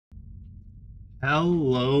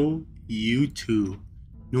Hello, YouTube.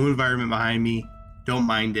 New environment behind me. Don't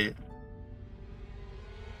mind it.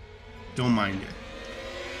 Don't mind it.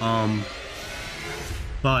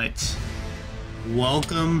 But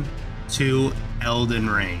welcome to Elden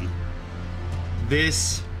Ring.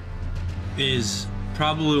 This is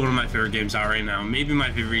probably one of my favorite games out right now. Maybe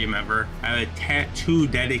my favorite game ever. I have a tattoo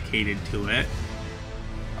dedicated to it.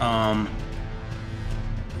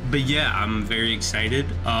 But yeah, I'm very excited.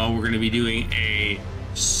 We're going to be doing a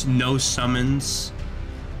no summons,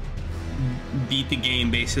 beat the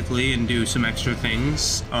game basically, and do some extra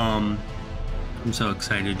things. I'm so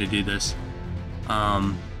excited to do this.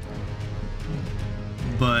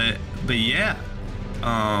 But yeah,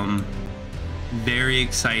 very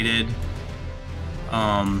excited.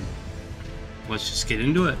 Let's just get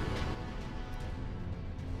into it.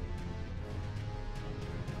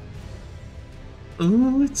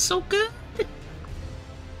 Oh, it's so good.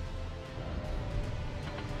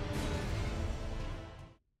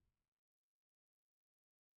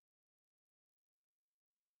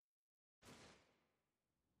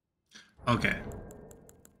 Okay.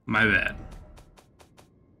 My bad.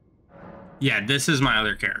 Yeah, this is my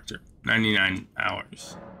other character. 99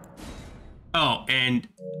 hours. Oh, and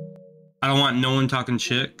I don't want no one talking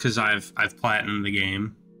shit because I've platinumed the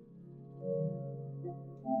game.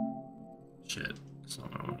 Shit. That's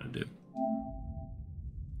not what I want to do.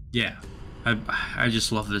 Yeah, I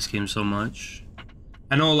just love this game so much.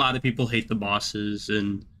 I know a lot of people hate the bosses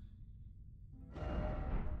and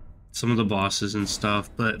some of the bosses and stuff,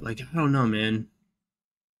 but like, I don't know, man.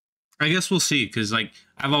 I guess we'll see, because like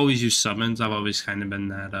I've always used summons. I've always kind of been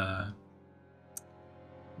that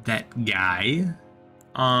that guy.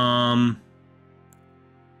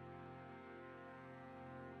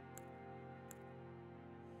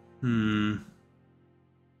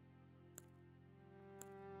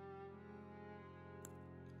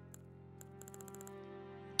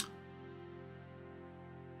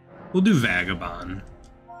 We'll do Vagabond.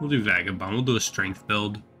 We'll do Vagabond. We'll do a strength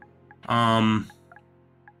build.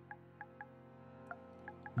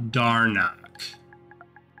 Darnoc.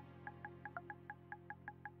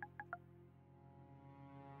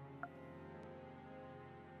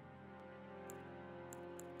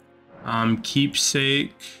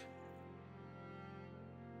 Keepsake.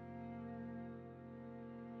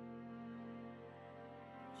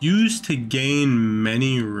 Used to gain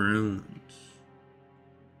many runes.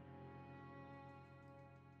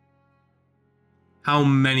 How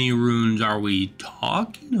many runes are we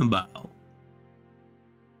talking about?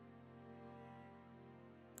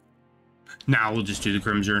 Now we'll just do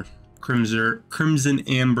the Crimson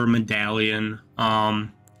Amber Medallion.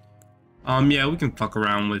 Yeah, we can fuck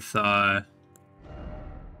around with no,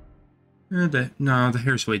 the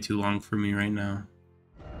hair's way too long for me right now.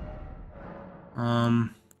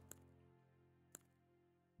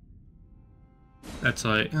 That's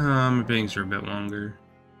like my bangs are a bit longer.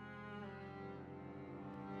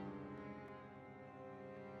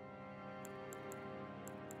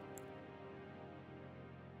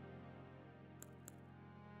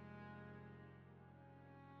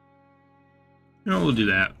 You know, we'll do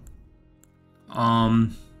that.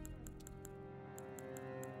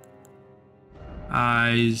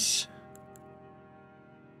 Eyes.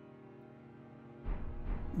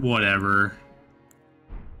 Whatever.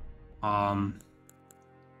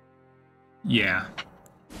 Yeah.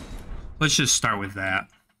 Let's just start with that.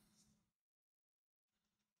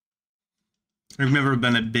 I've never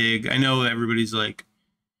been a big... I know everybody's like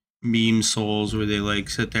meme souls where they like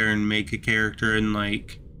sit there and make a character and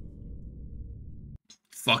like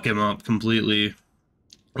fuck him up completely,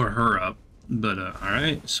 or her up, but all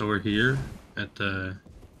right, so we're here at the...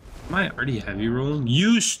 Am I already heavy rolling?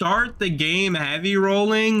 You start the game heavy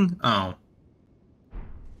rolling? Oh,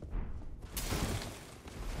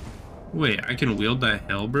 wait, I can wield that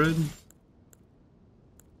halberd?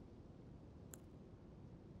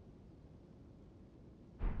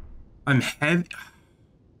 I'm heavy.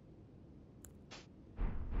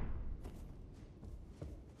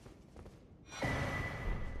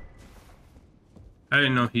 I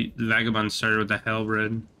didn't know the Vagabond started with the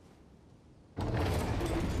halberd.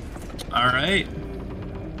 Alright.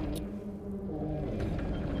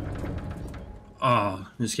 Oh,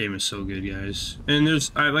 this game is so good, guys. And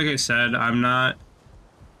there's, like I said, I'm not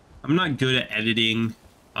good at editing.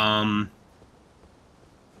 I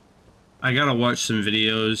gotta watch some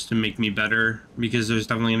videos to make me better, because there's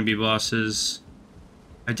definitely gonna be bosses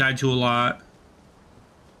I died to a lot,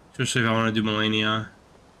 especially if I want to do Millennia.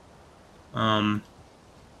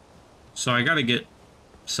 So I gotta get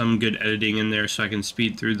some good editing in there so I can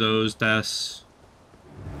speed through those deaths.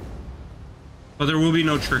 But there will be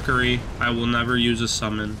no trickery. I will never use a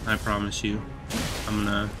summon, I promise you. I'm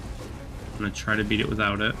gonna try to beat it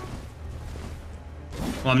without it.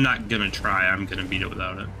 Well, I'm not gonna try, I'm gonna beat it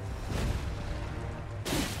without it.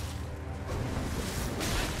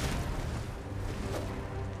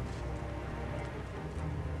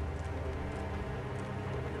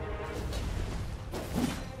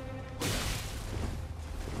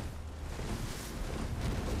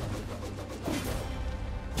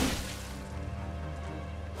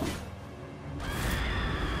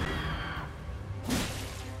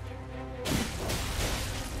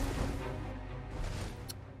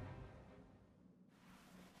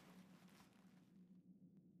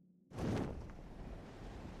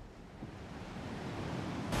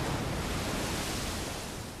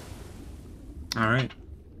 All right.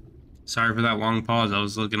 Sorry for that long pause. I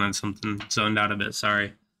was looking at something, zoned out a bit.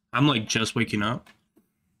 Sorry. I'm like just waking up.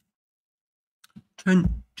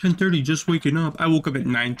 10:30, just waking up. I woke up at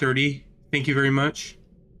 9:30. Thank you very much.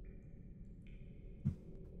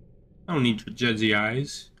 I don't need your judgy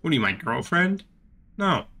eyes. What are you, my girlfriend?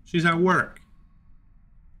 No, she's at work.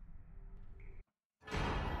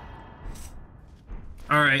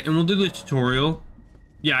 All right, and we'll do the tutorial.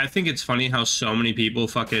 Yeah, I think it's funny how so many people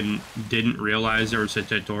fucking didn't realize there was a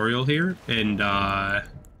tutorial here, and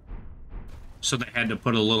so they had to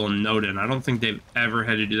put a little note in. I don't think they've ever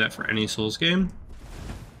had to do that for any Souls game.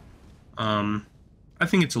 I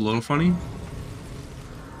think it's a little funny,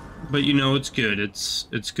 but you know, it's good. It's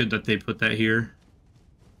good that they put that here.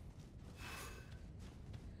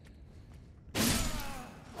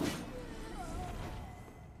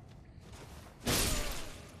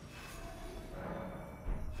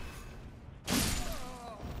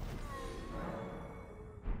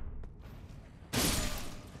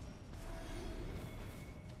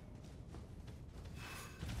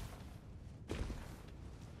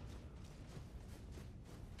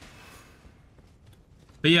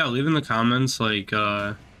 But yeah, leave in the comments, like,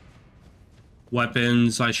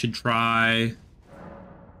 weapons I should try.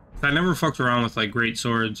 I never fucked around with, like, great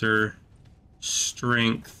swords or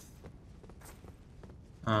strength.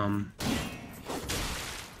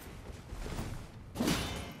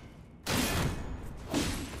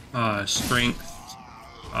 Strength,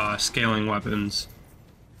 scaling weapons.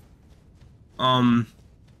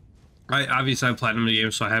 I obviously have platinum the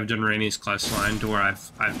game, so I have done Rainey's quest line to where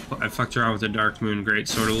I've fucked around with the Dark Moon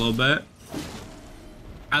Greatsword a little bit.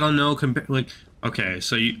 I don't know, like, okay,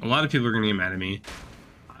 so a lot of people are gonna get mad at me.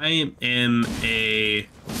 I am a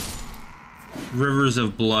Rivers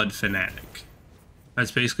of Blood fanatic.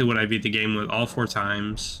 That's basically what I beat the game with all 4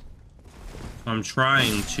 times. I'm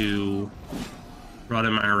trying to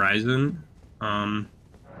broaden my horizon.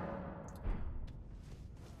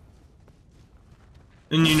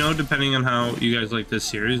 And you know, depending on how you guys like this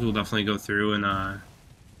series, we'll definitely go through and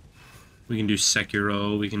we can do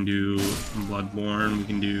Sekiro, we can do Bloodborne, we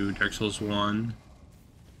can do Dark Souls 1.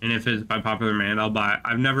 And if it's by popular demand, I'll buy.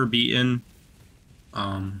 I've never beaten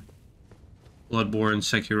Bloodborne,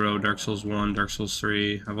 Sekiro, Dark Souls 1, Dark Souls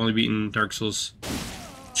 3. I've only beaten Dark Souls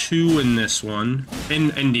 2 in this one.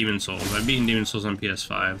 And Demon Souls. I've beaten Demon Souls on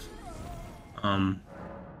PS5.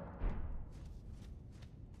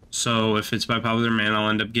 So if it's by popular demand, I'll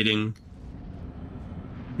end up getting,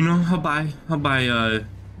 you know, I'll buy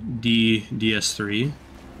DS3.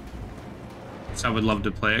 So I would love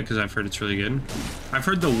to play it because I've heard it's really good. I've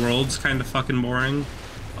heard the world's kind of fucking boring,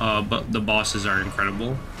 but the bosses are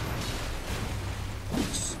incredible.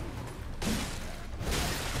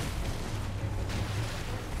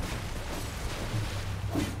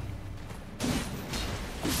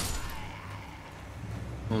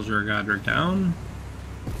 Soldier Godric down.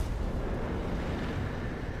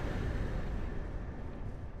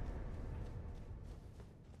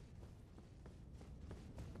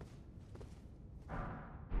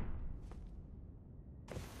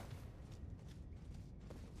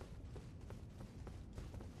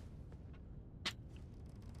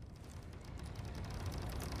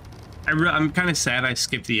 I'm kind of sad I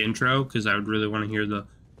skipped the intro because I would really want to hear the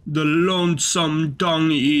lonesome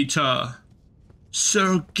dung eater,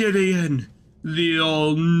 Sir Gideon, the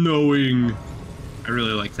all-knowing. I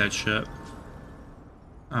really like that shit.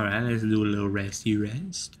 All right, let's do a little resty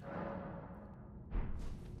rest.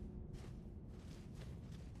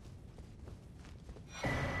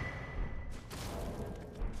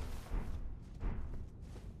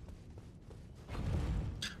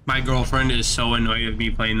 My girlfriend is so annoyed with me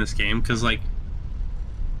playing this game because, like,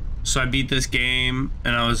 so I beat this game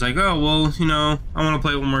and I was like, oh, well, you know, I want to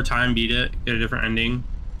play it one more time, beat it, get a different ending.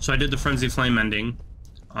 So I did the Frenzy Flame ending.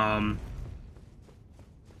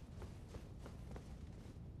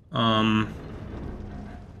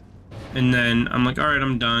 And then I'm like, all right,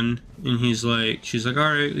 I'm done. And she's like,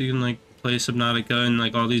 all right, you can like play Subnautica and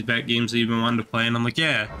like all these back games that you've been wanting to play. And I'm like,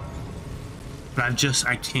 yeah. But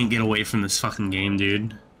I can't get away from this fucking game,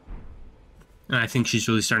 dude. And I think she's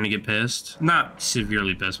really starting to get pissed. Not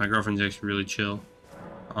severely pissed. My girlfriend's actually really chill.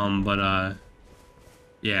 Yeah.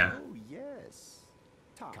 Oh yes.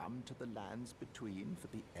 Come to the lands between for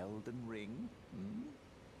the Elden Ring.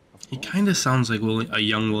 He kind of sounds like a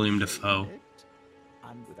young William Dafoe.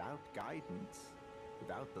 And without guidance,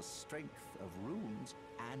 without the strength of runes,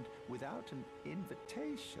 and without an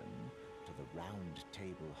invitation to the round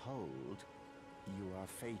table hold, you are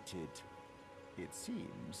fated, it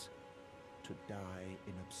seems, to die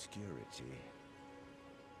in obscurity.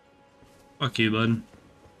 Fuck you, bud.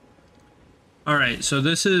 Alright, so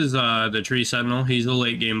this is the Tree Sentinel. He's the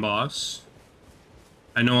late game boss.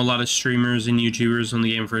 I know a lot of streamers and YouTubers when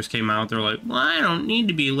the game first came out, they're like, well, I don't need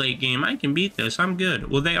to be late game. I can beat this. I'm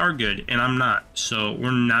good. Well, they are good, and I'm not. So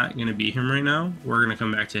we're not going to beat him right now. We're going to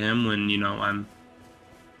come back to him when, you know, I'm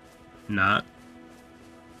not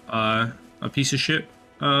a piece of shit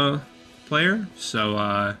player.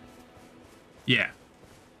 So, yeah.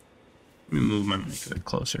 Let me move my mic a bit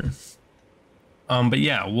closer. But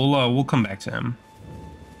yeah, we'll come back to him.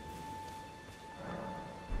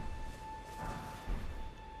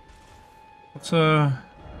 Let's I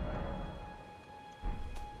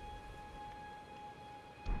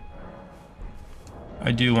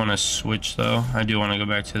do want to switch though. I do want to go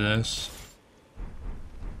back to this.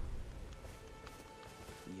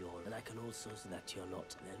 And I can also so that you're not.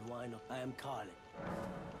 Then why not? I am Carly.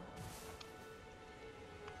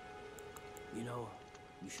 You know,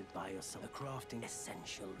 you should buy yourself a crafting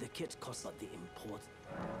essential. The kit costs but the import.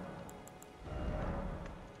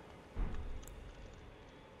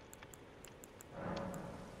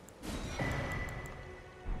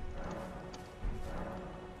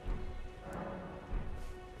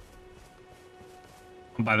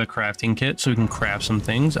 Buy the crafting kit so we can craft some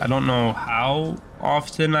things. I don't know how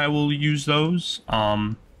often I will use those.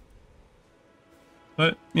 But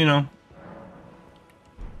you know,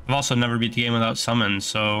 I've also never beat the game without summons,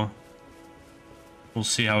 so we'll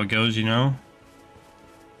see how it goes, you know.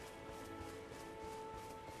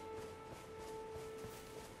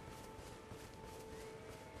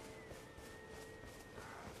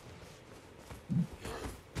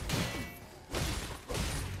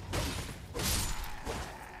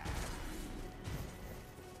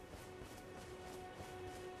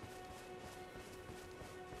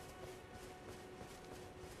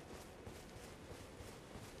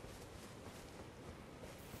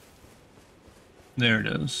 There it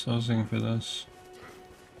is. I was looking for this.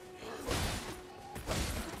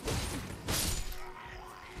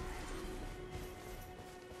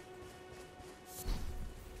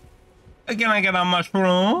 Again, I get a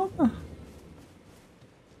mushroom.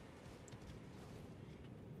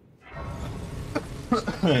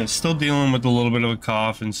 Still dealing with a little bit of a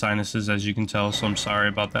cough and sinuses, as you can tell, so I'm sorry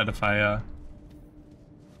about that if I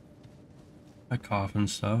cough and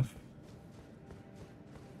stuff.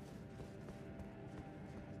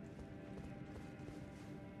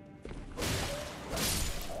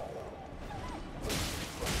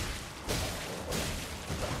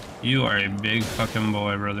 You are a big fucking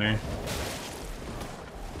boy, brother.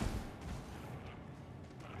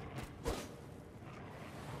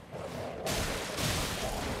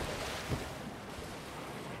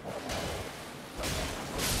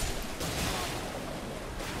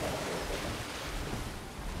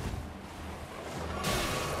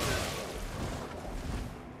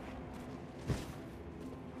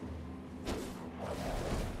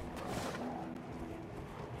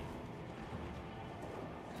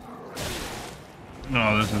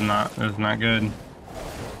 No, this is not good.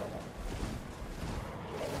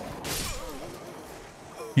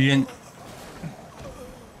 You didn't.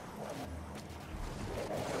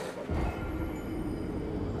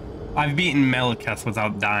 I've beaten Malekith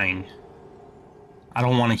without dying. I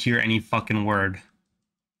don't want to hear any fucking word.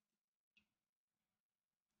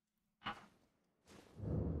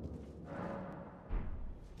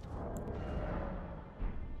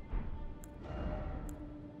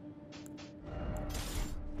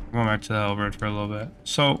 Going back to the Albert for a little bit.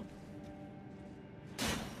 So,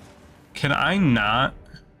 can I not?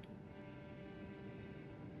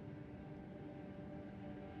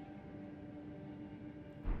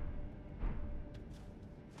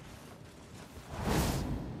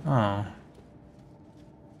 Oh.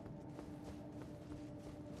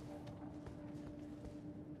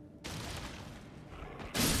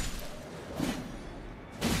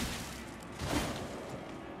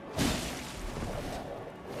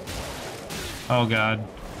 Oh God.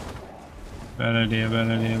 Bad idea,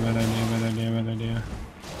 bad idea, bad idea, bad idea, bad idea.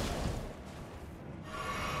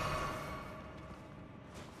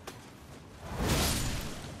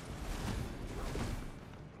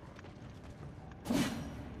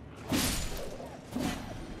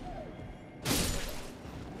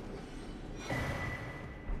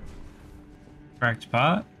 Cracked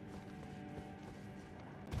pot.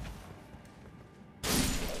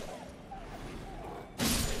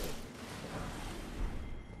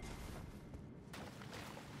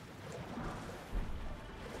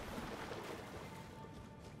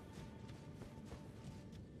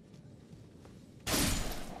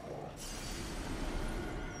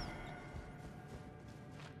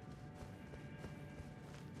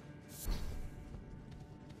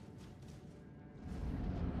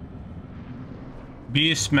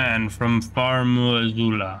 Beastman from Farmu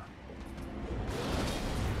Azula.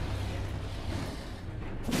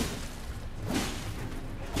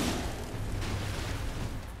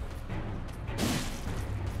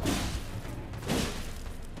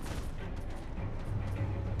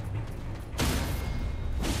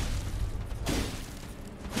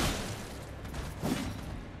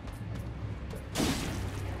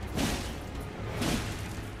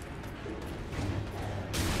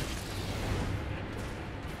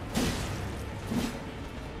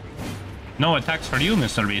 No attacks for you,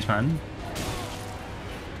 Mr. Beastman.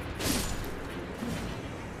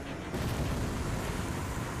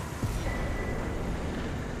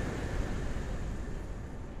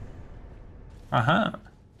 Uh-huh.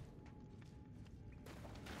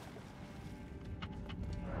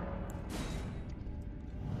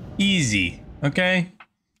 Easy, okay?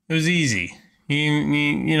 It was easy.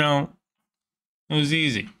 You know, it was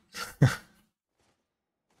easy.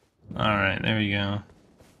 Alright, there we go.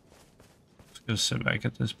 Go sit back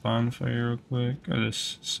at this bonfire real quick. Or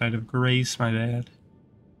this site of grace, my bad.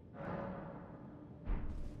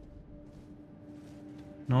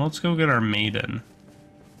 Now let's go get our maiden.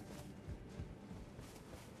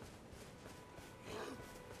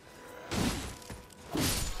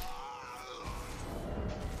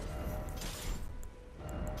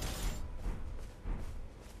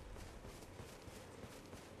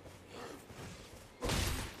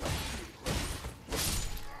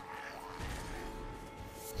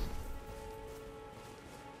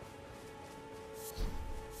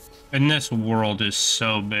 And this world is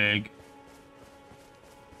so big.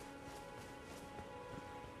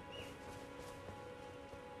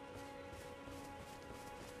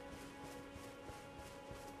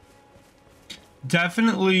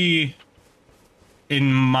 Definitely,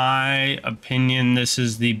 in my opinion, this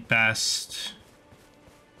is the best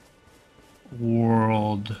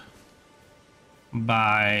world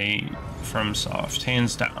by FromSoft,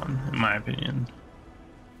 hands down, in my opinion.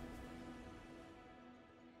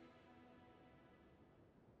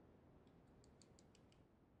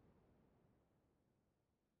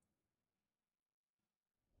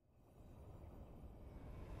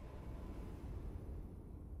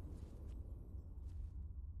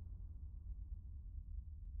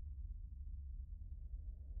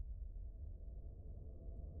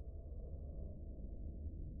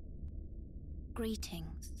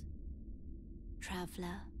 Greetings,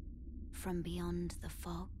 traveler from beyond the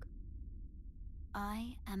fog.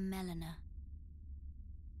 I am Melina.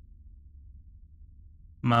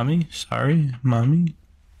 Mommy? Sorry, mommy?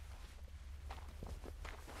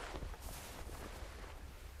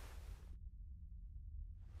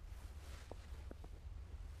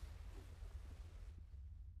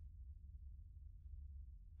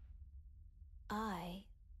 I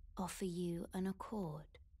offer you an accord.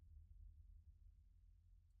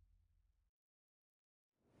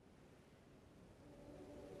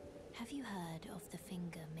 Have you heard of the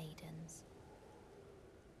Finger Maidens?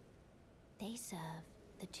 They serve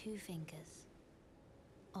the Two Fingers,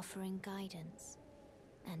 offering guidance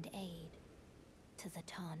and aid to the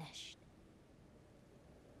tarnished.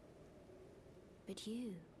 But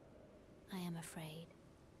you, I am afraid,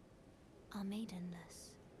 are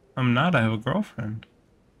maidenless. I'm not, I have a girlfriend.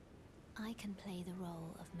 I can play the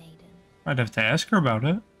role of maiden. I'd have to ask her about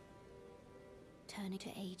it. Turning to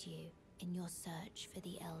aid you in your search for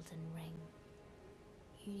the Elden Ring.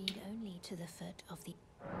 You need only to the foot of the...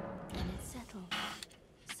 Then it's settled.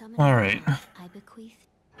 All right. I bequeath...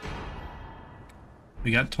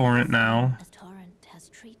 We got Torrent now. As Torrent has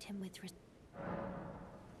treated him with...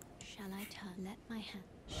 Shall I turn? Let my hand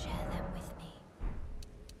share them with me.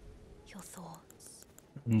 Your thoughts.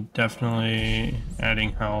 I'm definitely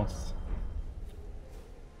adding health.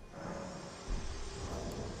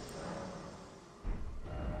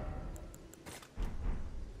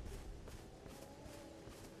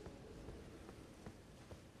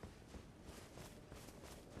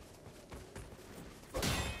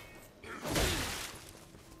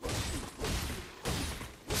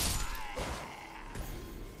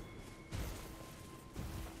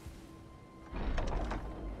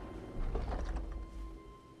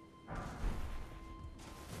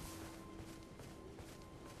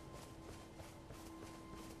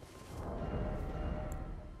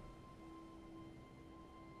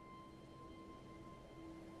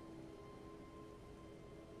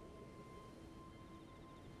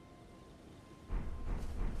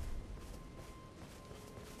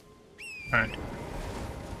 Alright.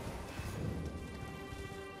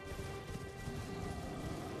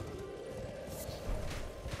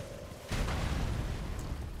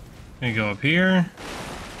 Gonna go up here.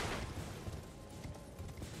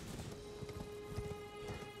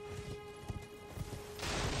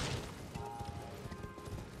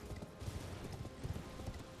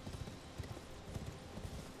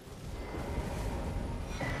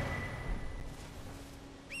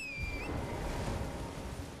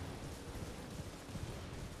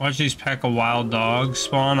 Watch these pack of wild dogs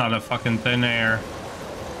spawn out of fucking thin air.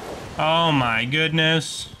 Oh my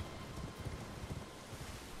goodness.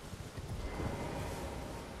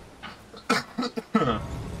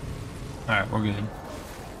 Alright, we're good.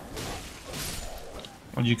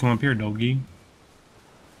 Why'd you come up here, doggy?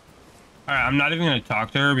 Alright, I'm not even gonna talk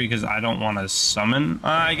to her because I don't want to summon.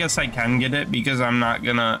 I guess I can get it because I'm not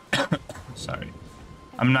gonna... Sorry.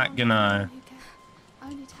 I'm not gonna...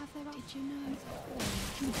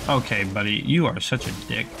 Okay, buddy, you are such a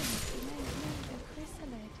dick.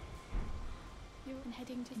 You're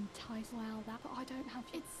heading to entice well that, but I don't have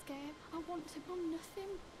it's scared. I want to do nothing.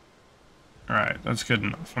 Alright, that's good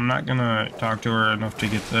enough. I'm not gonna talk to her enough to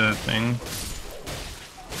get the thing.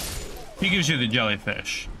 He gives you the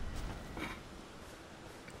jellyfish.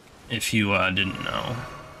 If you didn't know.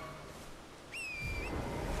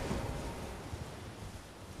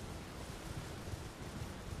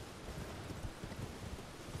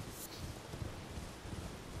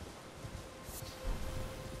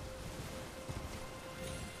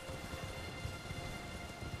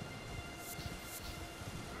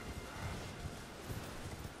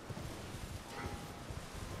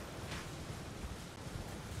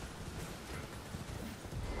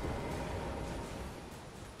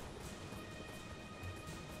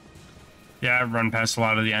 Yeah, I've run past a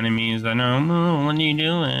lot of the enemies. I know. Oh, what are you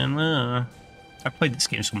doing? I've played this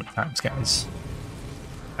game so many times, guys.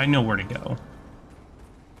 I know where to go.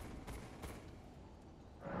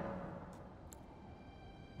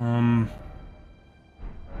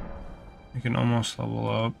 We can almost level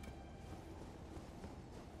up.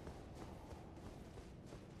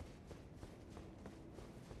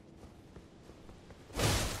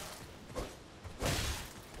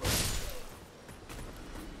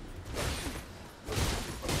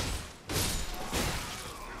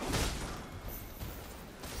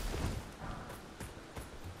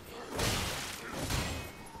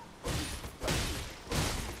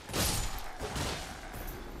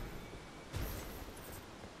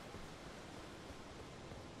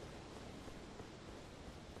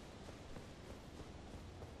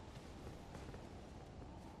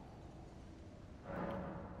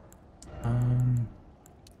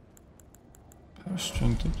 Power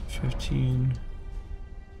strength up to 15.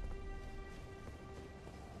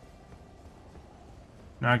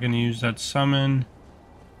 Not gonna use that summon.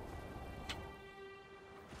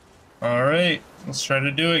 Alright, let's try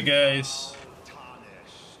to do it, guys.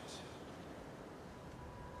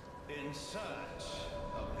 In search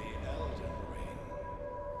of the Elden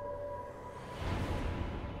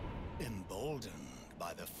Ring. Emboldened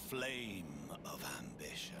by the flame of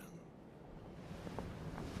ambition.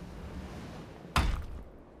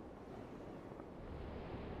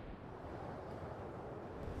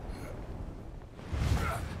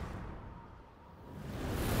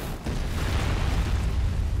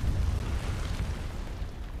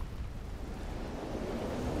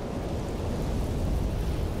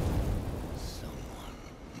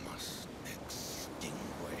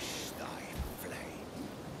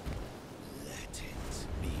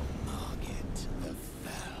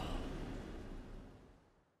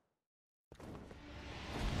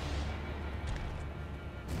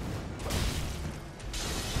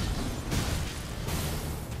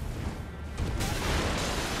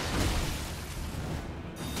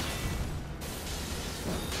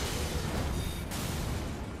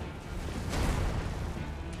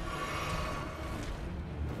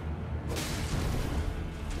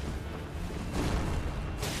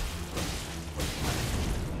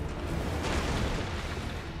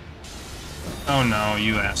 Oh no,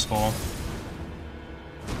 you asshole.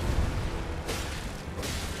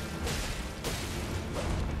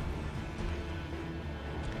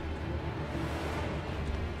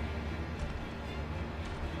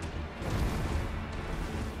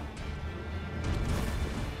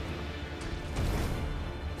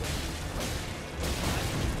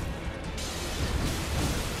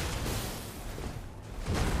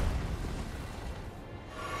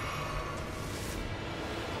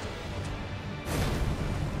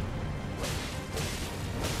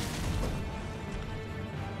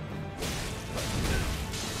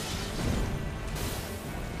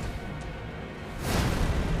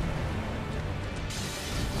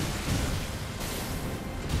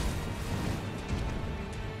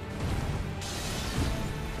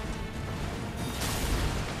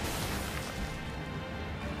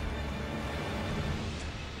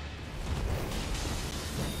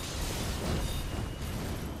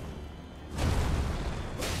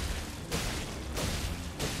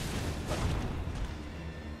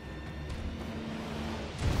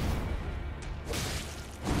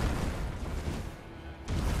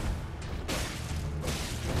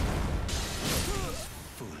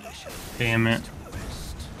 Damn it.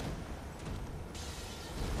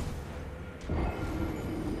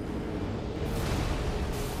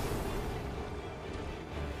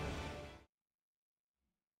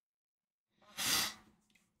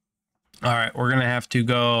 All right, we're gonna have to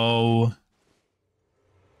go.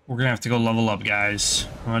 We're gonna have to go level up, guys.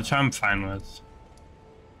 Which I'm fine with.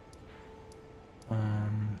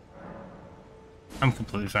 I'm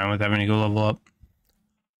completely fine with having to go level up.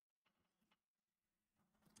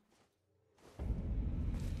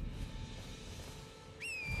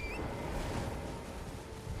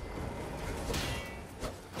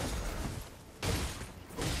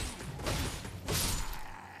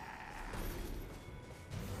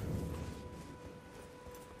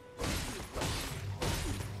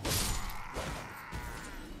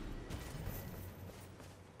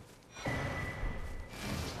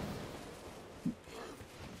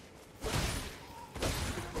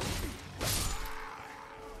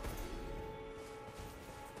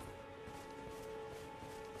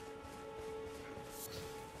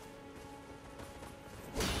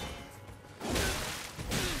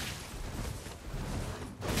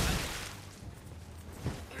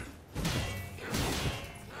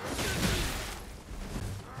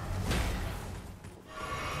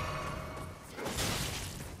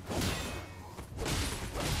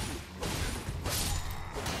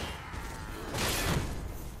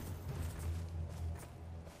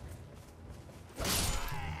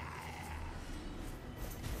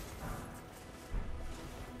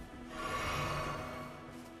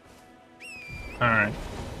 Alright.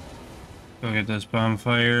 Go get this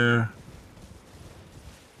bonfire.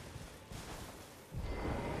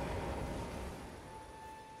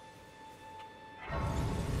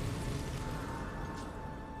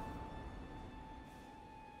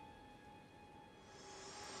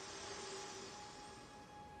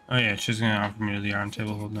 Oh yeah, she's gonna offer me the iron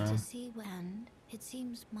table hold now. To see and it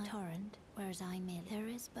seems my torrent, whereas I merely there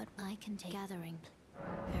is, but I can take gathering.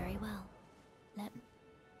 Very well. Let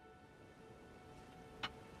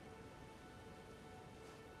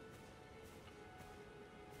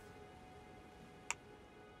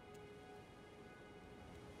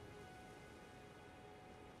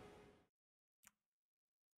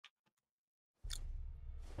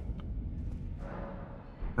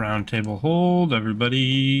Round table hold,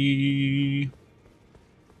 everybody.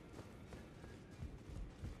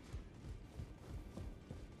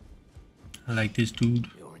 I like this dude.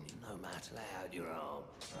 You're in your nomad loud, your arm.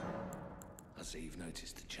 I see you've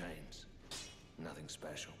noticed the chains. Nothing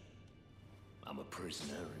special. I'm a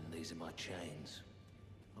prisoner and these are my chains.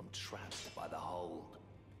 I'm trapped by the hold.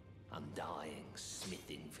 Undying,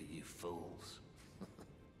 smithing for you fools.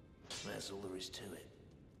 That's all there is to it.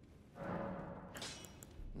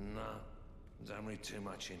 No, don't read too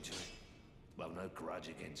much into it. I've no grudge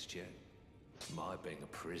against you. My being a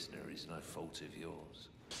prisoner is no fault of yours.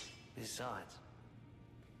 Besides,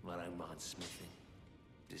 I don't mind smithing.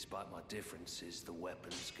 Despite my differences, the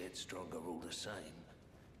weapons get stronger all the same.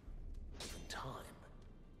 Given time,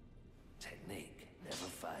 technique never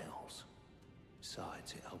fails.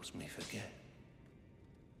 Besides, it helps me forget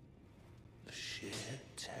the sheer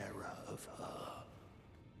terror of her.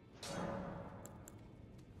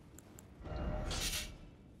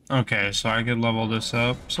 Okay, so I could level this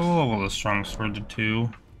up. So we'll level the strong sword to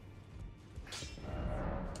 2.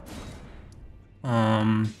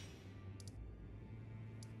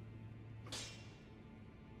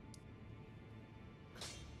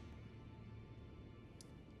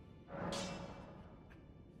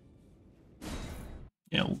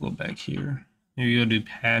 Yeah, we'll go back here. Maybe go do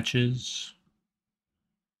patches.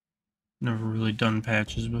 Never really done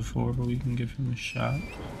patches before, but we can give him a shot.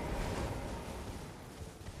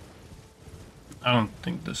 I don't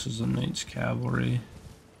think this is a Knight's Cavalry.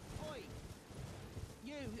 Oi!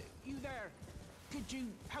 You there? Could you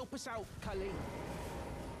help us out, Cully?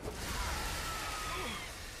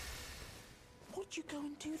 What'd you go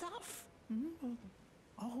and do that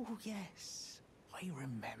Oh, yes. I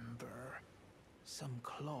remember. Some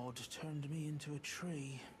clod turned me into a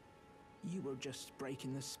tree. You were just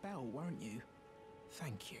breaking the spell, weren't you?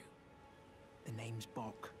 Thank you. The name's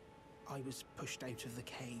Bok. I was pushed out of the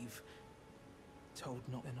cave. Told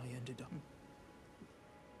not, and I ended up.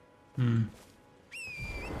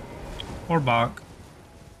 Or Bach.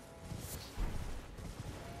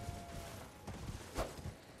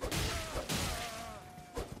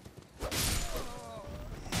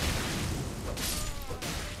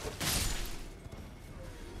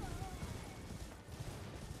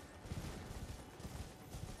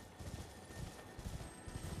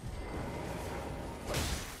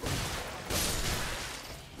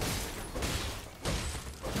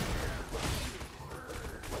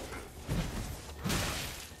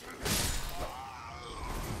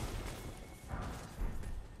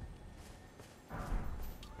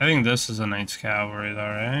 I think this is a Knight's Cavalry, though,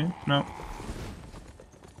 right? Nope.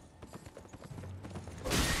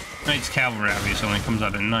 Knight's Cavalry obviously only comes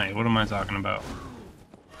out at night. What am I talking about?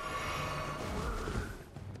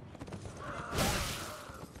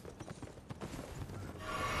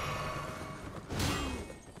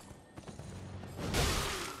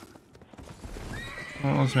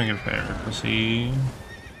 Well, let's make it fair. Let's see.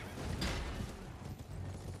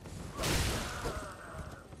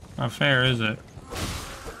 How fair is it?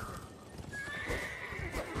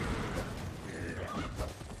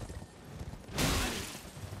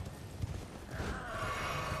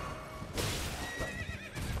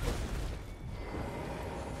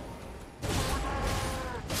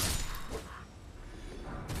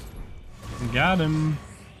 Got him.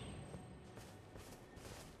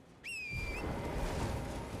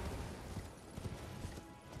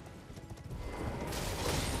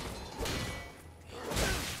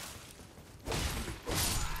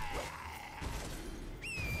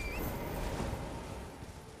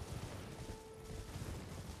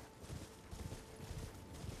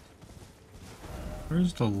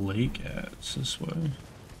 Where's the lake at? It's this way.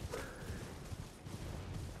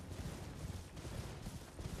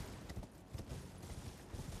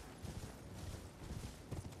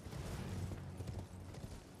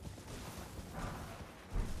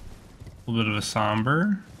 A little bit of a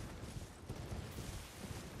somber.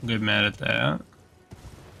 I'll get mad at that.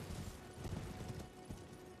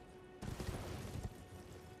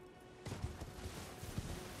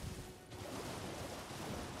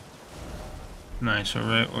 Nice, we're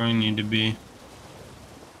right where we need to be.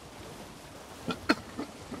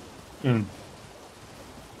 We're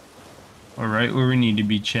right where we need to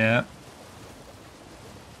be, chat.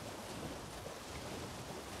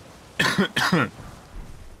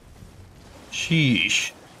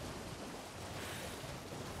 Sheesh.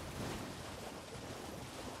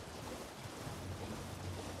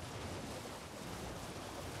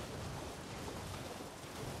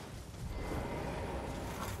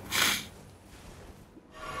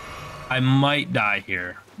 I might die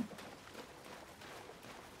here.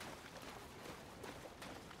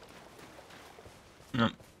 No,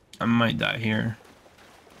 I might die here.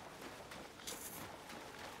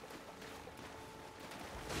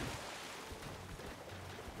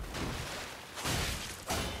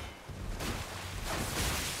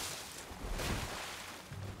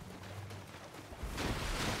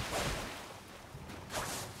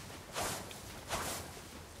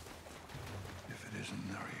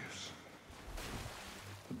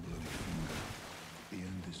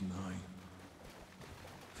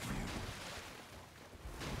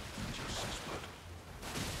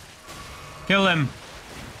 Kill him.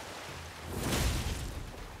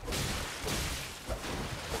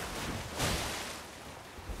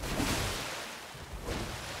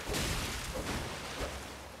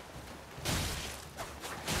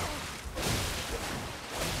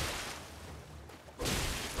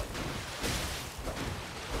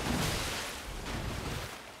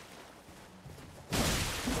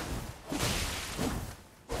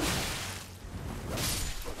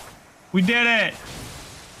 We did it.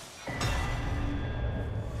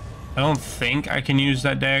 I don't think I can use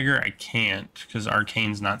that dagger. I can't because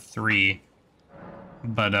Arcane's not 3.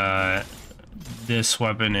 But this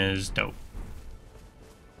weapon is dope.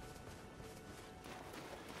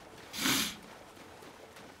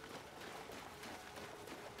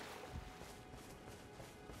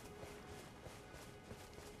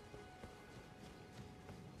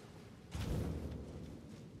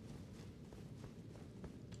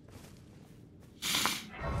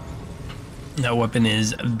 That weapon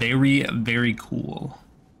is very, very cool.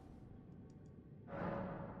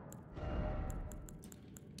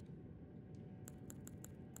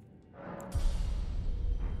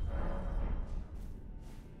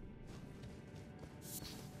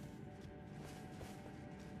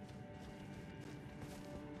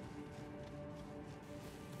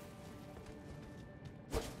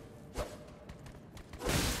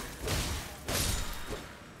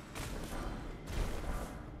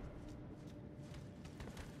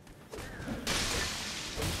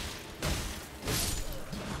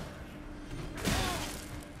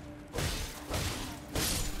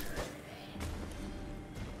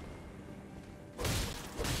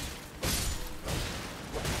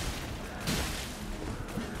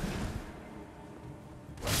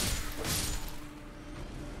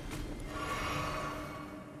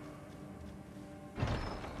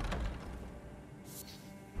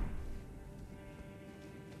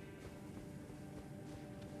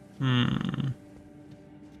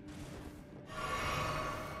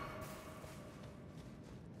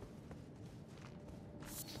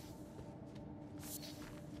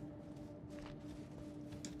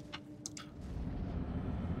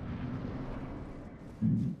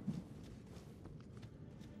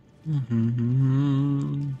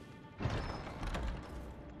 Mm-hmm.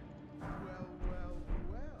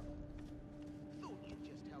 Well. Thought you'd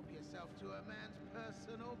just help yourself to a man's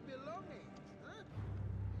personal belongings, huh?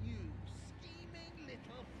 You scheming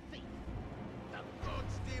little thief. The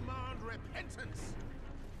gods demand repentance.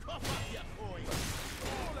 Cough up your coin.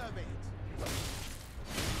 All of it.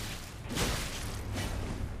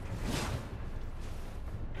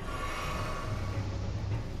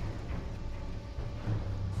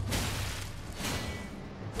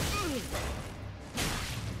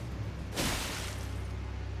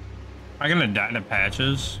 I'm gonna die to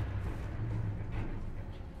patches.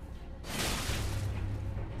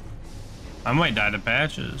 I might die to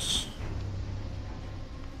patches.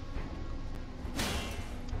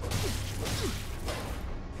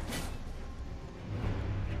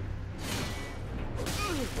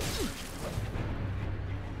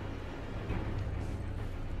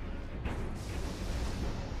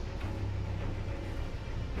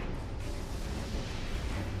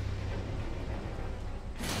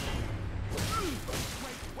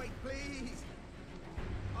 Wait, please.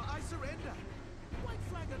 I surrender. White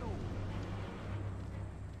flag and all.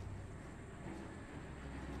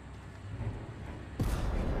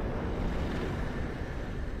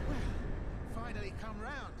 Well, finally come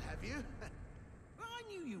round, have you? I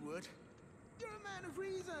knew you would. You're a man of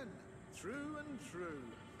reason. True and true.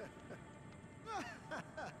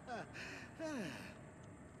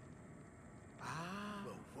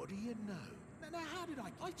 Well, what do you know? Now, how did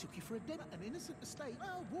I took you for an innocent mistake.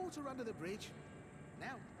 Well, water under the bridge.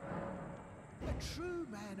 Now, a true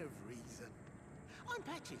man of reason. I'm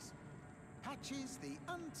Patches. Patches the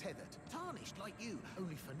untethered, tarnished like you,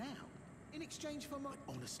 only for now. In exchange for my...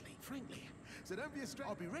 Honestly, frankly. So don't be a stranger.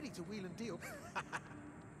 I'll be ready to wheel and deal.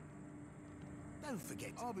 Don't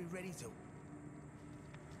forget, I'll be ready to...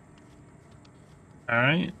 All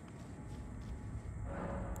right.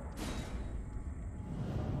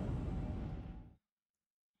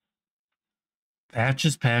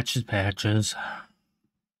 Patches.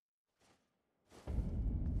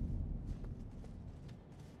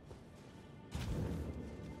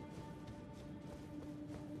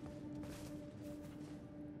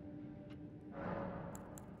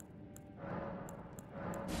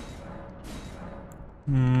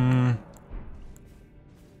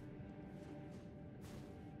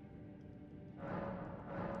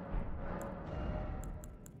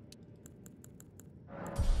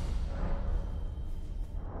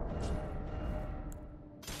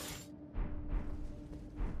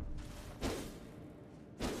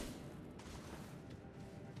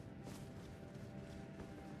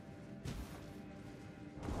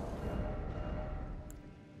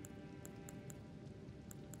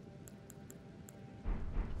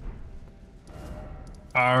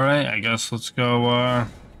 All right, I guess let's go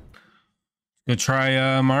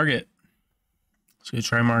try Margit. Let's go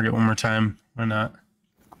try Margit one more time. Why not?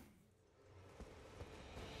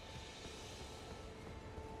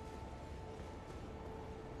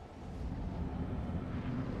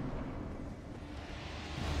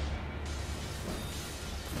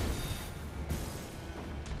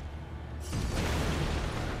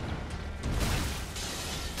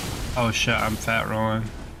 Oh shit, I'm fat rolling.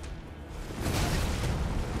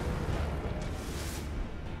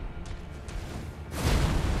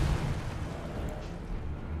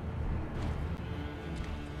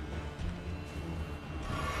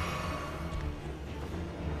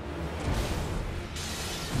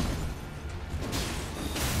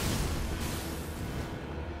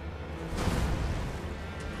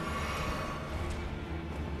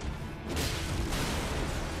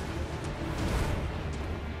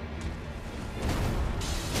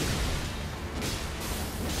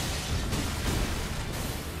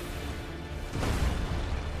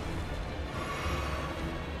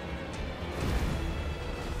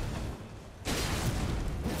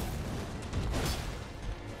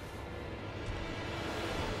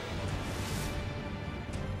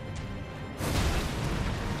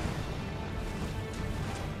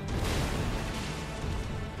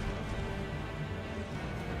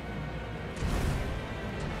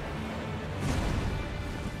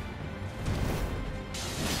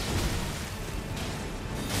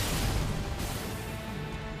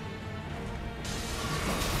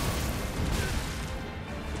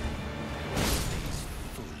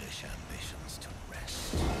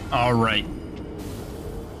 All right.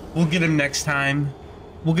 We'll get him next time.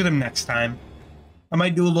 I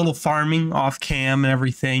might do a little farming off cam and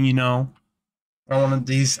everything, you know. I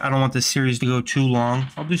don't want this series to go too long.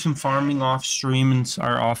 I'll do some farming off stream and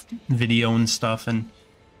or off video and stuff and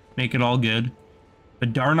make it all good.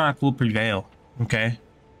 but Darnoc will prevail. Okay?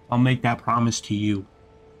 I'll make that promise to you.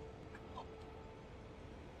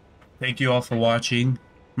 Thank you all for watching.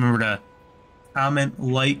 Remember to comment,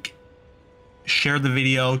 like, share the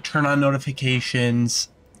video, turn on notifications.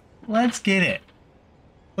 Let's get it.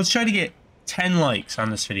 Let's try to get 10 likes on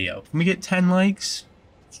this video. Can we get 10 likes?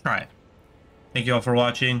 Let's try it. Thank you all for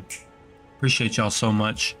watching. Appreciate y'all so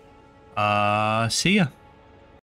much. See ya.